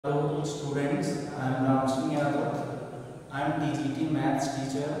Hello students, I am Ramsingh Yadav. I am TGT Maths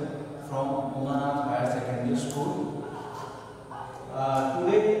teacher from Umanath Higher Secondary School.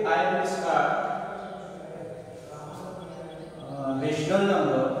 Today I will start rational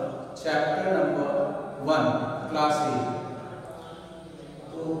number, chapter number 1, class A.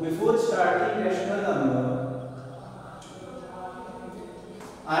 So before starting rational number,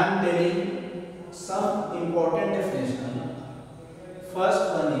 I am telling some important definition. First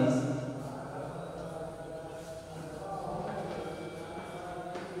one is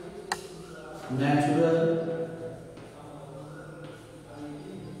natural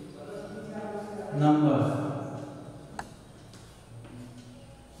number.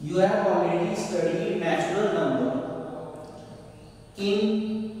 You have already studied natural number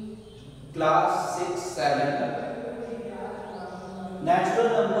in class 6, 7. Natural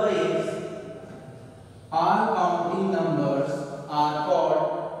number is all counting numbers are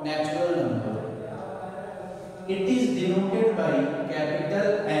called natural number. It is denoted by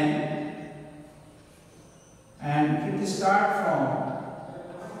capital N and it starts from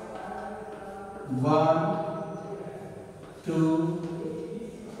 1,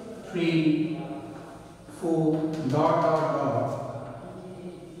 2, 3, 4,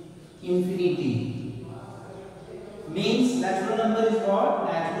 infinity. Means natural number is what?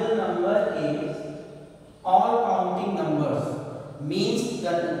 Natural number is all counting numbers. Means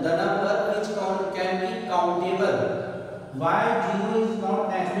the number which can be countable. Why 0 is not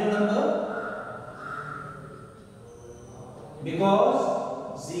natural number? Because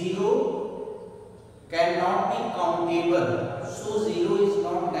 0 cannot be countable. So 0 is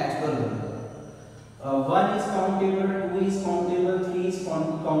not natural number. 1 is countable, 2 is countable, 3 is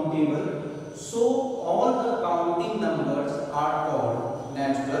countable. So all the counting numbers are called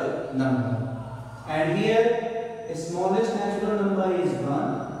natural number. And here the smallest natural number is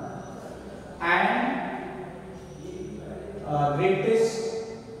 1 and greatest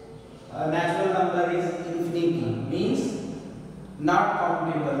natural number is infinity, means not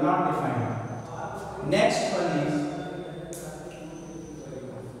countable, not defined. Next one is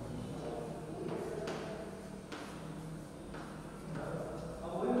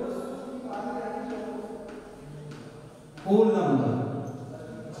whole number.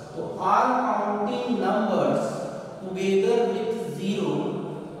 So all counting numbers together with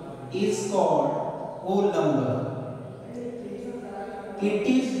 0 is called whole number. It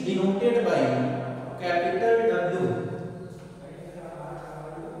is denoted by capital W.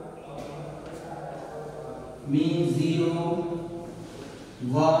 Means 0,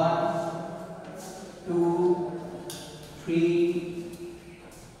 1, 2, 3,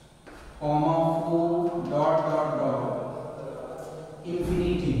 4,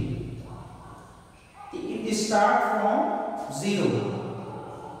 infinity. It starts from 0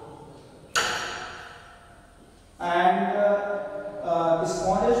 and the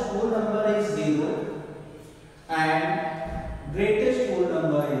smallest whole number is 0 and greatest whole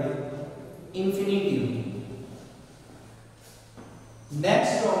number is infinity.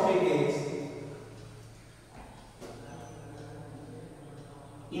 Next topic is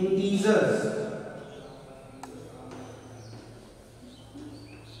integers.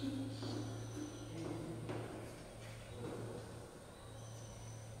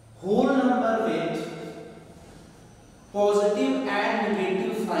 Whole number with positive and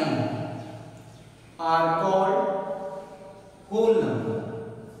negative sign are called whole number.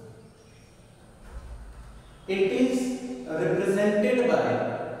 It is represented by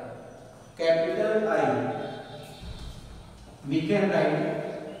capital I. We can write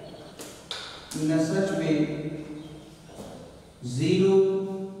in a such way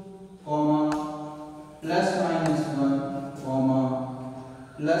 0, plus minus 1,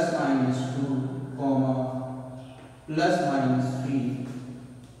 plus minus 2, plus minus 3,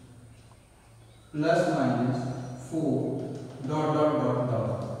 plus minus 4,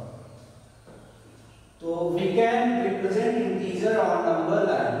 So we can represent integer on number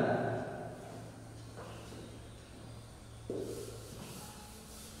line.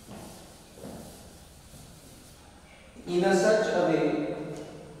 In a such a way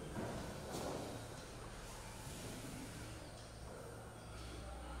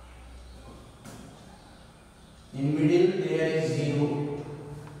in middle there is 0.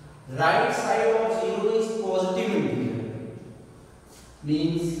 Right side of 0 is positive integer.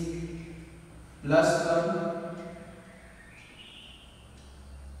 Means plus 1,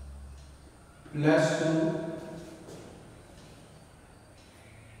 plus 2,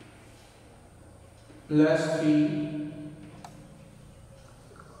 plus 3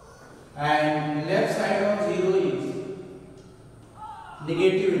 and left side of 0 is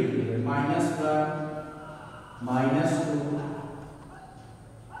negative integer -1, -2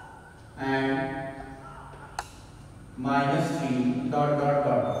 and -3 dot dot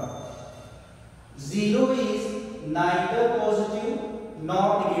dot. 0 is neither positive nor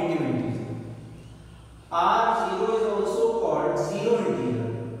negative integer. R0 is also called zero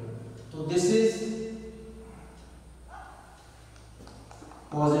integer. So this is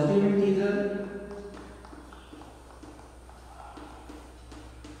positive integer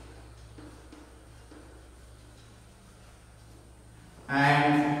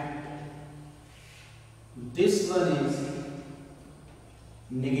and this one is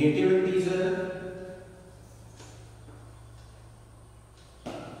negative integer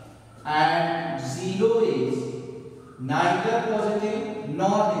and 0 is neither positive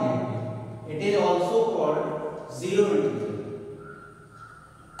nor negative. It is also called zero integer.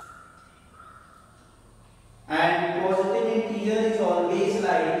 And positive integer is always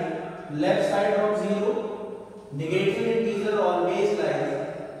like left side of 0. Negative integer always lies,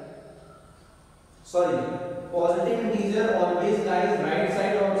 positive integer always lies right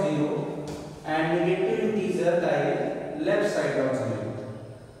side of 0 and negative integer lies left side of 0.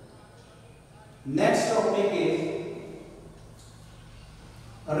 Next topic is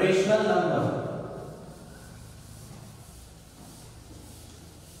rational number.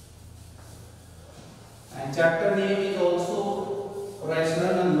 And chapter name is also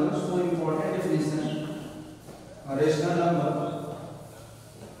rational number, so important definition. A rational number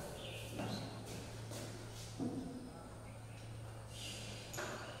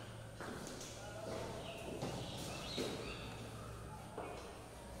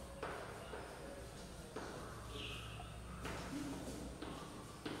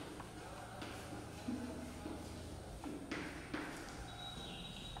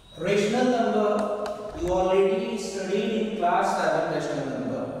rational number you already studied in class 7. Rational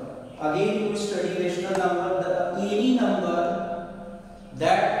number, again you study rational number, any number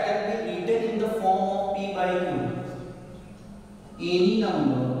that can be written in the form of p by q. Any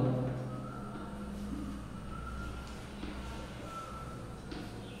number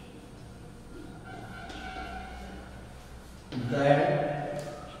that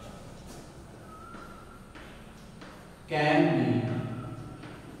can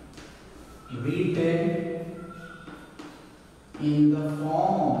be written in the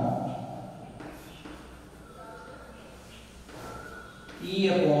form of p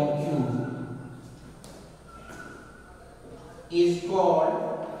upon q is called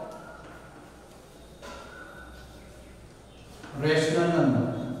rational number.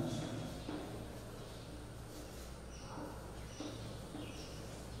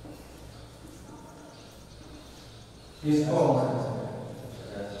 Is called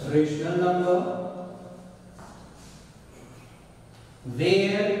rational number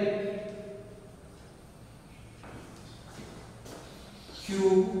where q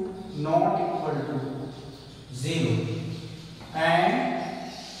not equal to 0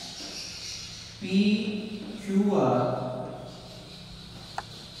 and p, q are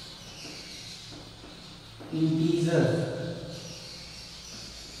integers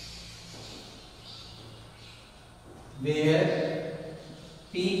where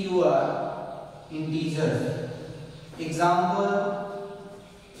p, q are integers. Example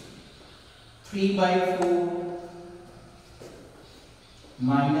 3 by 4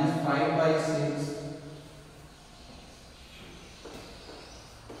 minus 5 by 6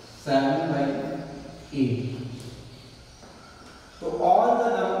 7 by 8. So all the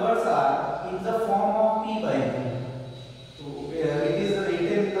numbers are in the form of p by q. So it is written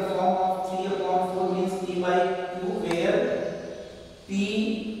in the form of 3 upon 4 means p by q, where p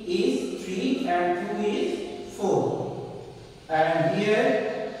is 3 and q is 4. And here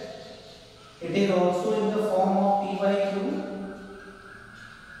it is also in the form of p by q.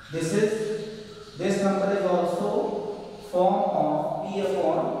 This number is also form of p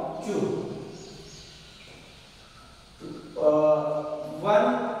upon q. One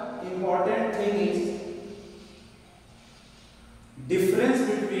important thing is difference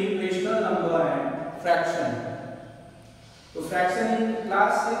between rational number and fraction. So fraction in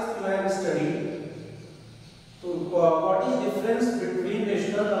class 6 you have studied. So what is difference between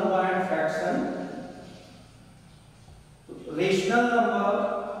rational number and fraction? Rational number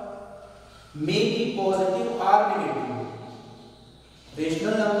may be positive or negative.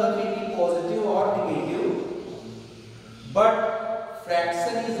 Rational number may be positive or negative, but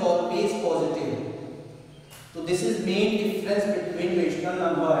fraction is always positive. So this is main difference between rational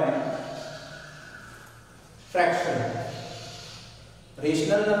number and fraction.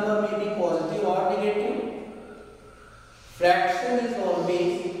 Rational number may be positive or negative. Fraction is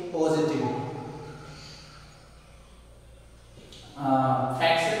always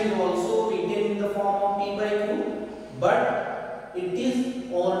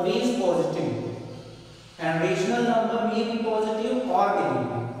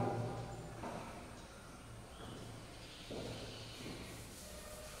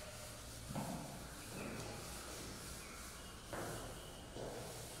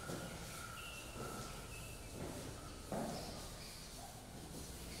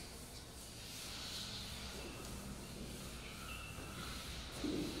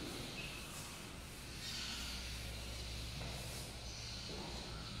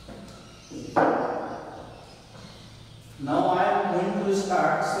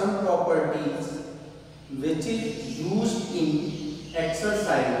start some properties which is used in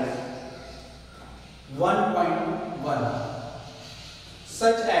exercise 1.1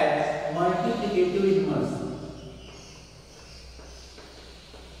 such as multiplicative inverse.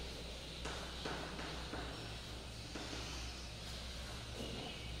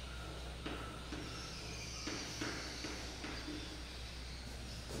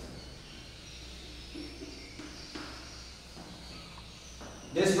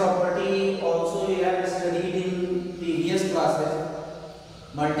 This property also we have studied in previous classes.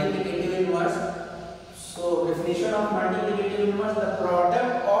 Multiplicative inverse. So definition of multiplicative inverse: the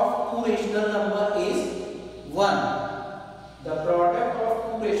product of two rational number is 1. The product of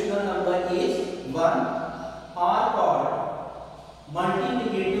two rational number is 1 are called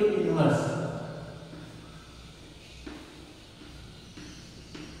multiplicative inverse.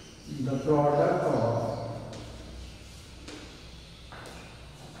 The product